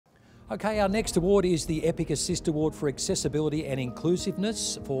Okay, our next award is the Epic Assist Award for Accessibility and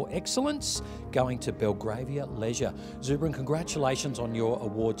Inclusiveness for Excellence, going to Belgravia Leisure. Zubran, congratulations on your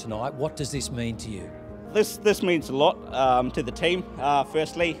award tonight. What does this mean to you? This means a lot to the team.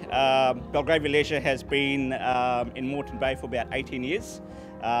 Firstly, Belgravia Leisure has been in Moreton Bay for about 18 years.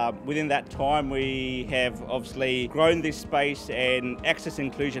 Within that time, we have obviously grown this space, and access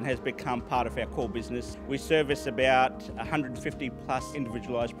inclusion has become part of our core business. We service about 150 plus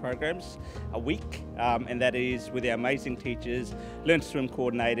individualised programs a week, and that is with our amazing teachers, learn to swim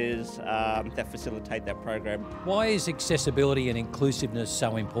coordinators that facilitate that program. Why is accessibility and inclusiveness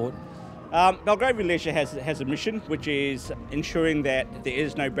so important? Belgravia Leisure has a mission, which is ensuring that there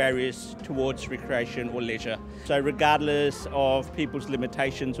is no barriers towards recreation or leisure. So regardless of people's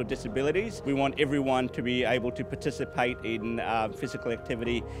limitations or disabilities, we want everyone to be able to participate in physical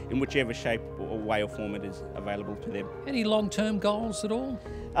activity in whichever shape or way or form it is available to them. Any long-term goals at all?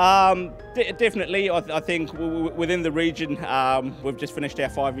 Definitely. I think within the region, we've just finished our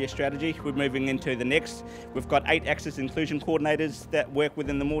 5-year strategy. We're moving into the next. We've got 8 access inclusion coordinators that work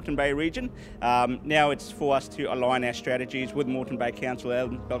within the Moreton Bay region. Now it's for us to align our strategies with Moreton Bay Council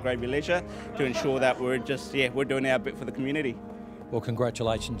and Belgravia Leisure to ensure that we're doing our bit for the community. Well,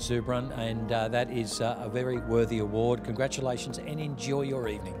 congratulations, Zubran, and that is a very worthy award. Congratulations and enjoy your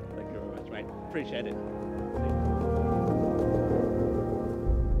evening. Thank you very much, mate. Appreciate it.